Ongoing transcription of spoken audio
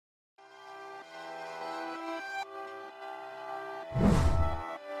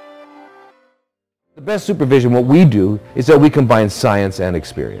The best supervision, what we do, is that we combine science and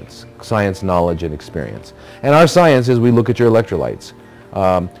experience. Science, knowledge, and experience. And our science is we look at your electrolytes.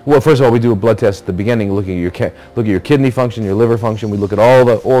 Well, first of all, we do a blood test at the beginning, looking at your kidney function, your liver function. We look at all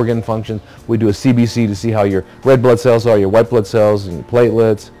the organ functions. We do a CBC to see how your red blood cells are, your white blood cells, and your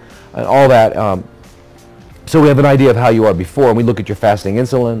platelets, and all that. So we have an idea of how you are before, and we look at your fasting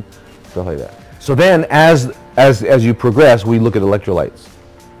insulin, stuff like that. So then, as you progress, we look at electrolytes.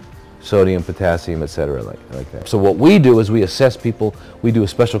 Sodium, potassium, etc., like that. So what we do is we assess people. We do a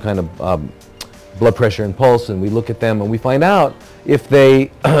special kind of blood pressure and pulse, and we look at them and we find out if they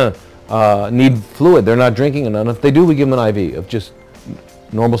need fluid. They're not drinking enough. If they do, we give them an IV of just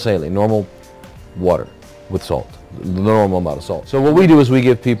normal saline, normal water with salt, the normal amount of salt. So what we do is we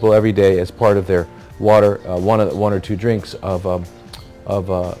give people every day, as part of their water, one or two drinks of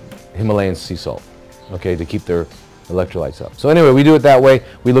Himalayan sea salt, okay, to keep their electrolytes up. So anyway, we do it that way.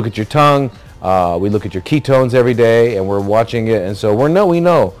 We look at your tongue, we look at your ketones every day, and we're watching it. And so we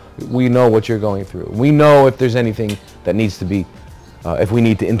know what you're going through. We know if there's anything that needs to be, if we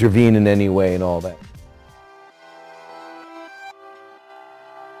need to intervene in any way and all that.